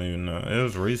don't even know. It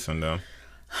was recent though.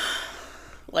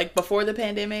 Like before the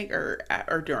pandemic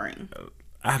or during?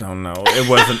 I don't know. It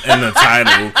wasn't in the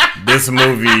title. This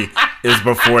movie is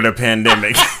before the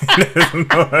pandemic.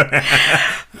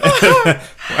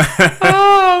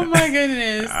 Oh my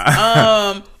goodness.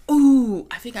 Ooh,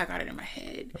 I think I got it in my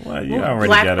head. Well, you already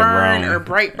got it wrong. Or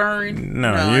Brightburn?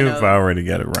 No, you've already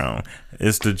got it wrong.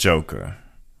 It's the Joker.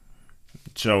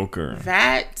 Joker.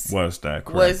 That was that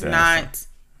correct was answer. not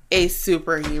a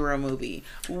superhero movie.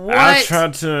 What I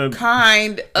tried to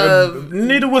kind of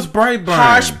neither was Brightburn.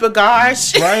 Hosh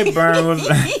bagosh. Brightburn was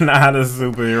not a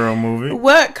superhero movie.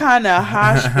 What kind of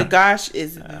hosh bagosh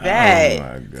is that? Oh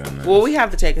my goodness. Well, we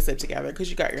have to take a sip together because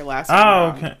you got your last one. Oh,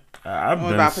 wrong. okay. I've What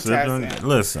been about sipping. potassium?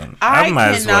 Listen, I I might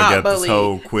as well cannot get this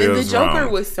whole believe- quiz and the Joker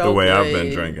wrong. was so the way I've good.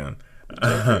 been drinking.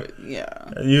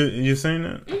 Yeah. You seen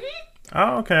it? Mm-hmm.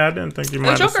 Oh, okay. I didn't think you The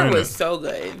might have Joker seen was it. so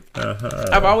good.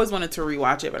 I've always wanted to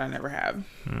rewatch it, but I never have.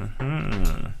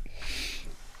 Mm-hmm.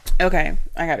 Okay,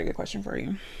 I got a good question for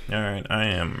you. All right, I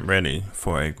am ready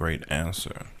for a great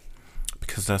answer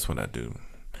because that's what I do.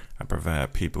 I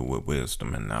provide people with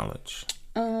wisdom and knowledge.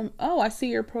 Oh, I see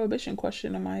your prohibition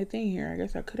question on my thing here. I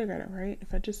guess I could have got it right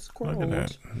if I just scrolled. Look at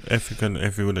that.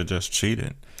 If you would have just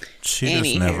cheated,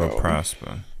 cheaters never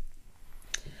prosper.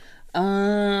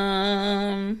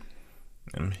 I'm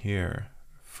here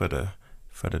for the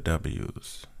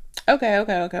W's.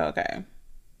 Okay.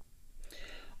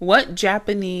 What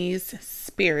Japanese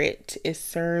spirit is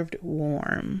served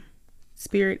warm?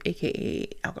 Spirit, aka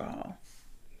alcohol.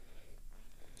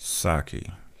 Sake.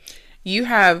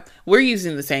 We're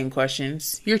using the same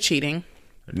questions. You're cheating.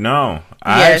 No,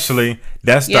 Yes.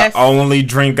 that's Yes. the only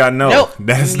drink I know. Nope.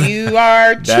 You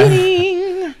are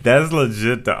cheating. That's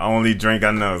legit the only drink I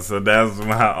know. So that's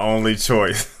my only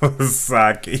choice was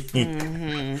sake.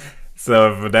 Mm-hmm.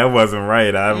 So if that wasn't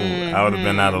right, I would have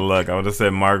been out of luck. I would have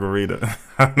said margarita.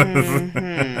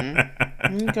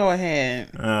 Go ahead.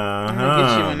 I'm gonna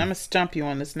get you one. I'm gonna stump you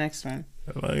on this next one.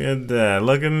 Look at that.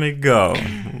 Look at me go.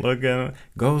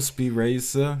 Go Speed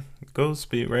Racer. Go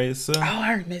Speed Racer. Oh,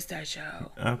 I missed that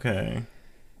show. Okay.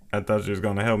 I thought you was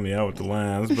gonna help me out with the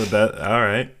lines, but that all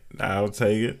right. I'll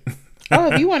take it. Oh,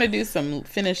 if you want to do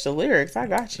finish the lyrics, I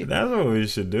got you. That's what we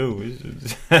should do. We should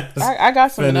just I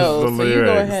got some finish notes, the so you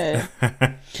go lyrics.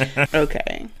 ahead.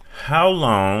 Okay. How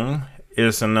long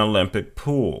is an Olympic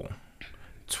pool?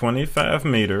 25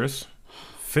 meters,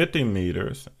 50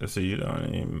 meters. So you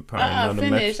don't even probably know the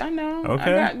Finish. I know.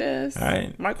 Okay. I got this. All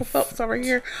right. Michael Phelps over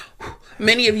here.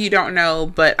 Many of you don't know,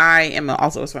 but I am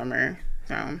also a swimmer.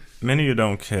 So. Many of you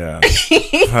don't care. But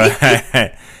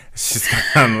she's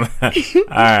all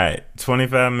right.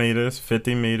 25 meters,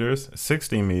 50 meters,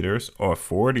 60 meters, or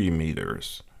 40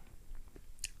 meters.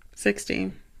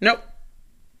 60. Nope.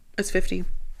 It's 50.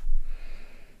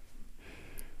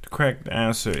 The correct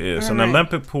answer is All an right.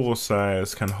 Olympic pool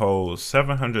size can hold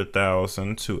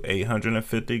 700,000 to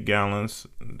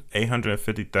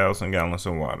 850,000 gallons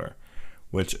of water,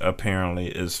 which apparently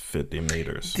is 50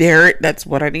 meters. That's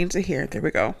what I need to hear. There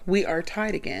we go. We are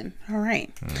tied again. All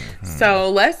right. So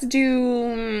let's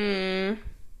do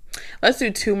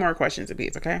 2 more questions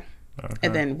apiece, okay?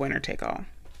 And then winner take all.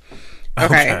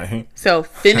 Okay. So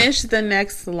finish the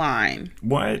next line.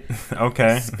 What?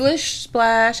 Okay. Splish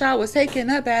splash, I was taking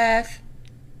a bath.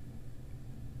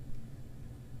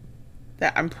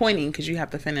 That I'm pointing because you have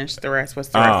to finish the rest. What's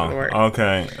the rest of the word?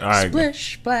 Okay. All right.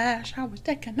 Splish splash, I was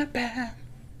taking a bath.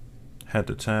 Had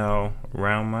the towel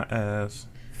around my ass.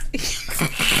 It's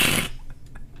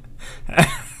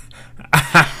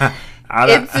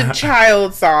a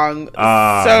child song.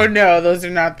 So no, those are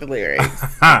not the lyrics.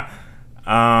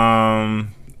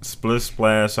 Split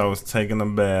splash, I was taking a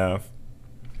bath.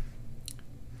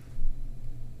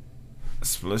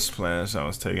 Split splash, I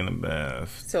was taking a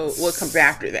bath. So what comes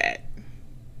after that?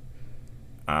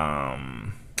 Go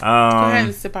ahead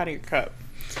and sip out of your cup.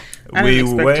 Wait.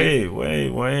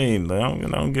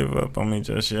 Don't give up on me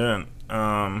just yet.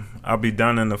 I'll be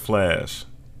done in a flash.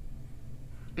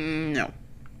 No.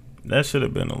 That should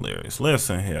have been the lyrics.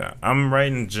 Listen here, I'm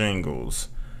writing jingles.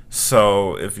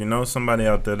 So if you know somebody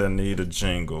out there that need a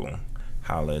jingle,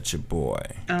 holla at your boy.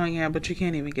 Oh yeah, but you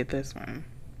can't even get this one.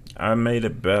 I made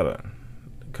it better.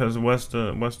 Cause what's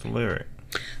the lyric?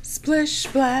 Splish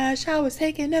splash, I was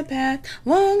taking a bath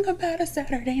long about a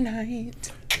Saturday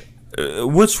night.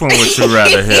 Which one would you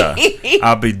rather hear?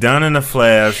 I'll be done in a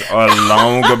flash or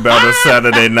long about a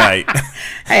Saturday night.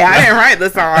 Hey, I didn't write the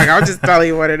song. I'll just tell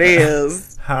you what it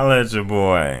is. Holla at your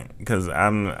boy, cause I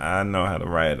know how to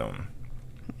write them.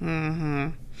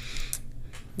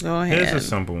 Go ahead. Here's a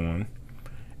simple one.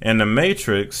 In the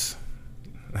Matrix,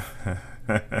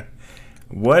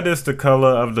 what is the color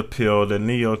of the pill that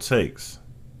Neo takes?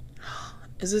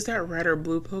 Is this that red or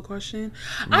blue pill question?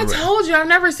 I told you I've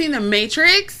never seen The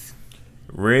Matrix.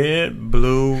 Red,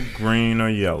 blue, green, or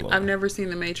yellow? I've never seen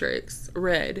The Matrix.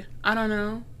 Red. I don't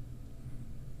know.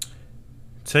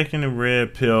 Taking the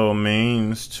red pill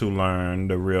means to learn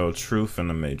the real truth in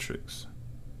the Matrix.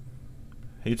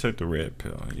 He took the red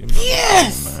pill.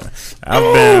 Yes. This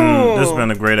has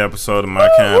been a great episode of my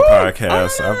kind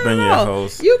podcast. I've been your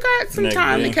host. You got some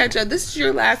time to catch up. This is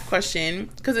your last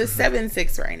question because it's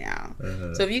 7-6 right now.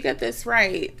 So if you get this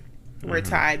right, we're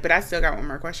tied. But I still got one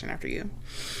more question after you.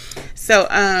 So,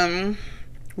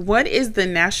 what is the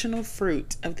national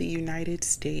fruit of the United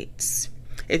States?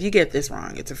 If you get this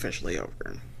wrong, it's officially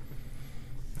over.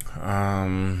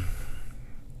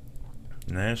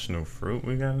 National fruit?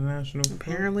 We got a national fruit?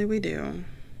 Apparently we do.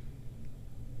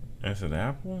 Is it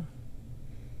apple?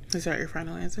 Is that your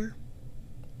final answer?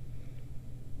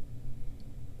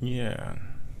 Yeah.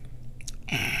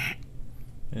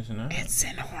 Isn't it? It's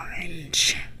an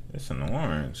orange. It's an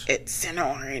orange. It's an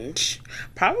orange.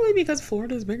 Probably because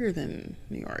Florida's bigger than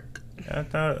New York. I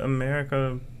thought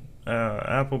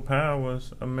apple pie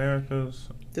was America's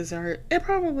dessert. It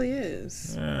probably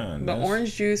is. Yeah, but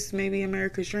orange juice may be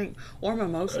America's drink. Or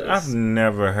mimosas. I've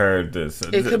never heard this.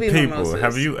 It could be people, mimosas.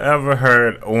 Have you ever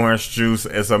heard orange juice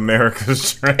is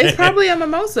America's drink? It's probably a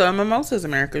mimosa. A mimosa is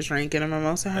America's drink, and a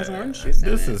mimosa has orange juice in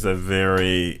it. This is a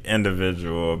very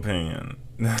individual opinion.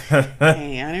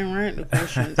 Hey, I didn't write the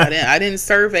questions. I didn't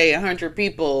survey 100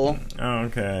 people.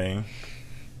 Okay.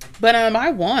 But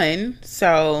I won,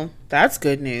 so that's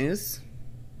good news.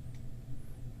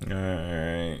 All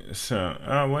right. So,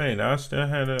 wait, I still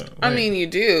had a. Wait. I mean, you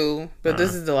do, but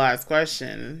this is the last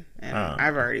question, and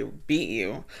I've already beat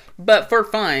you. But for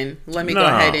fun, let me go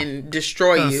ahead and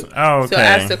destroy you. Oh, okay. So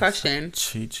ask the question.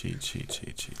 Cheat.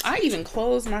 I even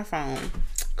closed my phone.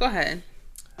 Go ahead.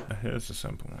 Here's a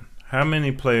simple one. How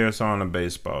many players are on a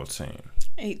baseball team?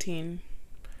 18.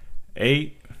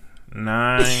 8,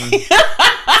 9,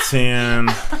 10,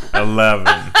 11.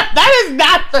 That is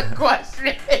not the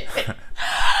question.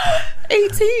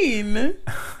 18.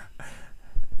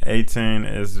 18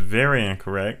 is very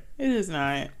incorrect. It is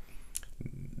not.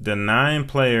 The 9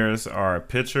 players are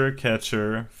pitcher,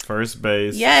 catcher, first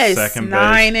base, second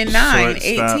 9 base, and 9,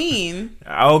 shortstop. 18.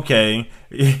 Okay,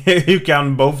 you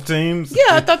counting both teams?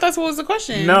 Yeah, I thought that's what was the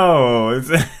question. No, it's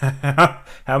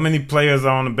how many players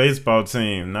are on a baseball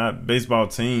team, not baseball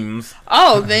teams.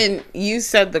 Oh, then you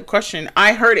said the question.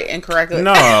 I heard it incorrectly.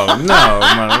 No,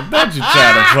 man, don't you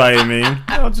try to play me.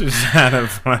 Don't you try to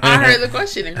play me. I heard the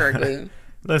question incorrectly.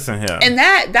 Listen here. And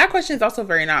that question is also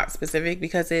very not specific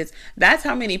because that's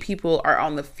how many people are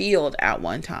on the field at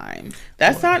one time.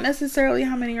 That's not necessarily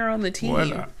how many are on the team.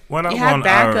 What I have want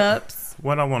backups.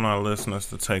 What I want our listeners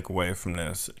to take away from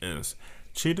this is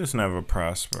cheaters never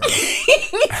prosper.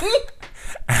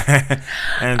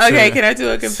 Okay, can I do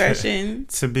a confession?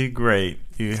 To be great,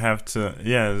 you have to.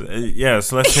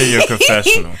 Yes. Let's hear your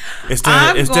confessional. Is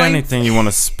there anything you want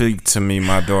to speak to me,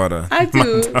 my daughter? I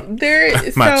do.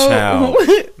 My child.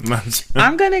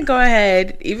 I'm gonna go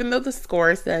ahead, even though the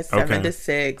score says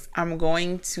 7-6. I'm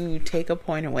going to take a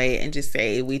point away and just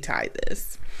say we tied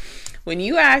this. When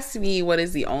you asked me what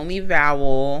is the only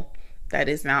vowel that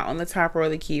is not on the top row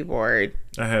of the keyboard,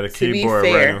 I had a keyboard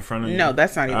right in front of you. No,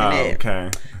 that's not even it.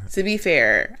 Okay. To be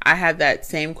fair, I had that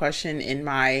same question in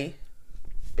my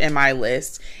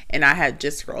list, and I had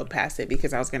just scrolled past it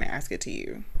because I was going to ask it to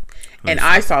you. And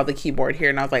I saw the keyboard here,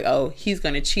 and I was like, oh, he's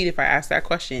going to cheat if I ask that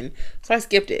question. So I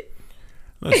skipped it.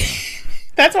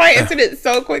 That's why I answered it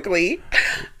so quickly.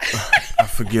 I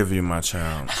forgive you, my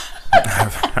child.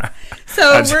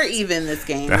 So we're even this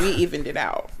game. We evened it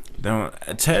out.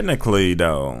 Technically,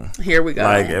 though. Here we go.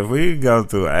 Like, if we go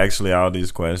through actually all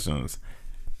these questions,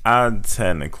 I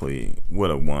technically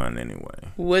would have won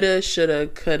anyway. Woulda, shoulda,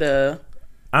 coulda.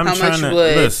 How much would?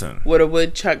 Listen. Woulda,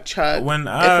 woodchuck, chuck. When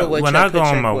I go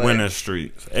on my winning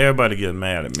streaks, everybody gets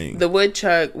mad at me. The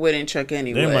woodchuck wouldn't chuck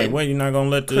anyway. They're like, "What? You're not gonna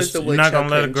let this? You're not gonna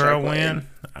let a girl win?"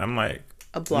 I'm like,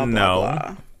 blah, "No, blah,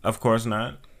 blah. Of course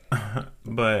not."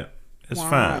 But it's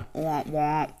fine.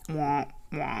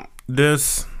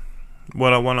 This,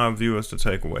 what I want our viewers to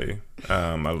take away,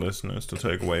 my listeners to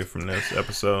take away from this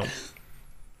episode,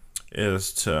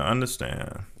 is to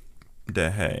understand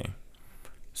that, hey,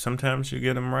 sometimes you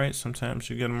get them right, sometimes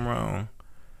you get them wrong,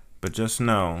 but just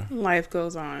know life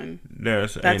goes on.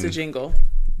 That's a jingle.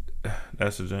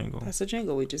 That's a jingle. That's a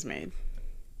jingle we just made.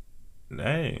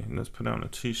 Hey, let's put on a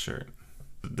t-shirt.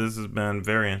 This has been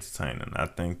very entertaining. I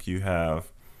think you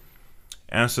have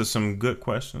answered some good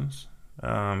questions.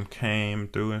 Came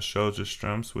through and showed your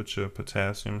strengths with your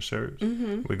potassium shirts.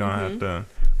 We're gonna have to.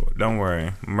 Don't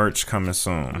worry, merch coming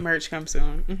soon. Merch comes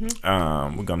soon.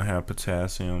 We're gonna have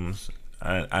potassiums.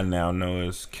 I now know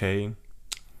it's K.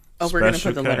 Oh, we're gonna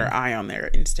put the letter I on there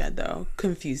instead, though.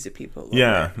 Confuse the people.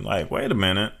 Yeah, like wait a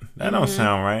minute, that don't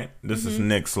sound right. This is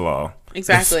Nick's law.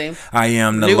 Exactly. I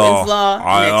am the Newton's law. law.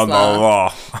 I am the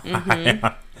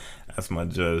law. That's my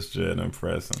Judge Dredd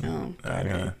impression. Oh, got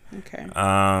it. Okay.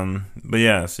 But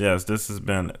yes, this has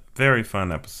been a very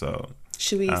fun episode.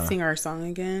 Should we sing our song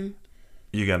again?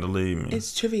 You got to leave me.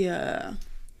 It's trivia.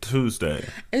 Tuesday.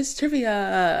 It's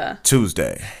trivia.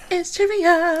 Tuesday. It's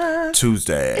trivia.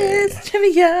 Tuesday. It's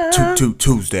trivia.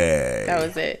 Tuesday. That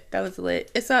was it. That was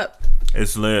lit. It's up.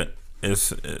 It's lit.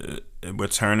 We're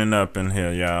turning up in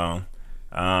here, y'all.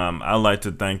 I'd like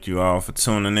to thank you all for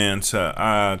tuning in to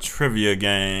our trivia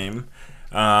game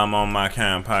on My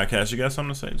Kind Podcast. You got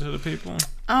something to say to the people?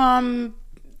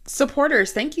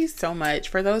 Supporters, thank you so much.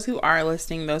 For those who are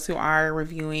listening, those who are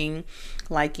reviewing,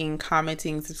 liking,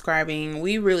 commenting, subscribing,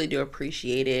 we really do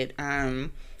appreciate it.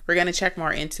 We're going to check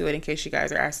more into it in case you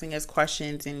guys are asking us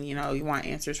questions and, you want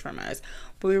answers from us.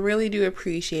 But we really do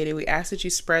appreciate it. We ask that you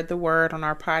spread the word on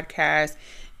our podcast,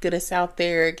 get us out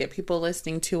there, get people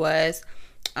listening to us.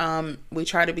 We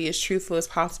try to be as truthful as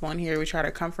possible in here. We try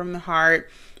to come from the heart.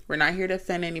 We're not here to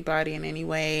offend anybody in any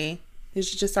way. It's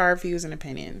just our views and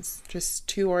opinions. Just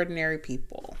two ordinary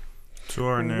people. Two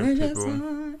ordinary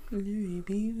people.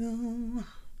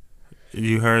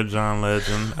 You heard John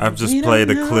Legend. I've just played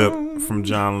a clip from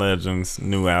John Legend's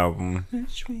new album.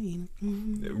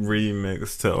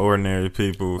 Remix to Ordinary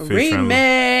People. Featuring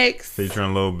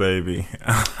Lil Baby.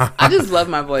 I just love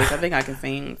my voice. I think I can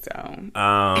sing. So.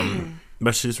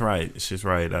 But she's right.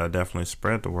 Definitely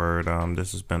spread the word.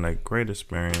 This has been a great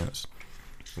experience.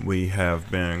 We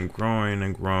have been growing,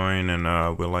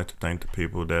 and we'd like to thank the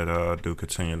people that do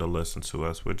continue to listen to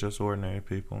us. We're just ordinary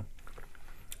people.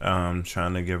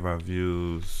 Trying to give our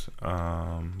views.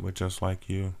 We're just like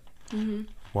you. Mm-hmm.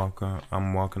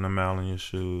 I'm walking a mile in your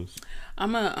shoes.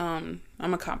 I'm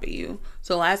a copy you.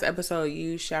 So last episode,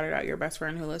 you shouted out your best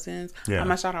friend who listens. Yeah. I'm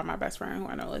gonna shout out my best friend who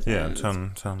I know listens. Yeah, tell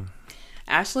him.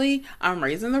 Ashley, I'm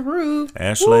raising the roof.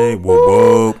 Ashley,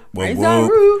 whoop, raise the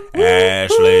roof.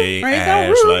 Ashley. We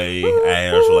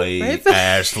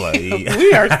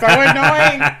are so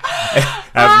annoying.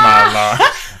 That's my alarm.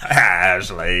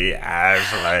 Ashley.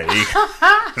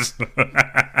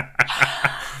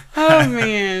 Oh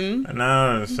man.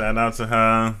 No, shout out to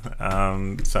her.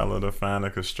 Tell her to find a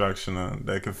constructioner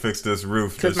that can fix this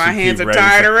roof. Because my hands are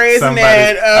tired of raising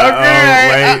it. Okay.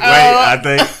 Wait.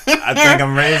 I think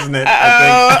I'm raising it.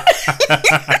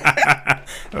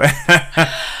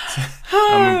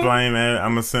 I'm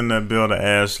gonna send that bill to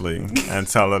Ashley and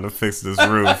tell her to fix this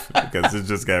roof because it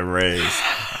just got raised.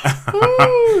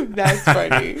 Ooh, that's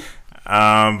funny.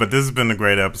 But this has been a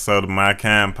great episode of My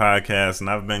Kind Podcast, and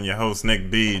I've been your host,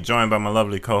 Nick B, joined by my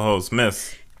lovely co-host,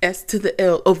 Miss S to the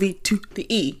L O V to the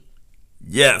E.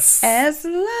 Yes. As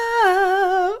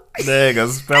love. There you go.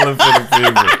 Spell it for the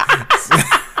people.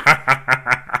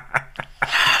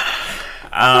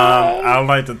 I'd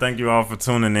like to thank you all for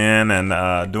tuning in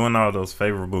and doing all those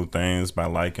favorable things by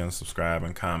liking,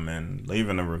 subscribing, commenting,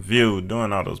 leaving a review,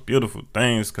 doing all those beautiful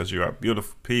things because you are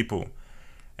beautiful people.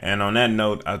 And on that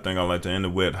note, I think I'd like to end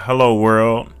it with, hello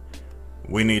world,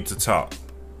 we need to talk.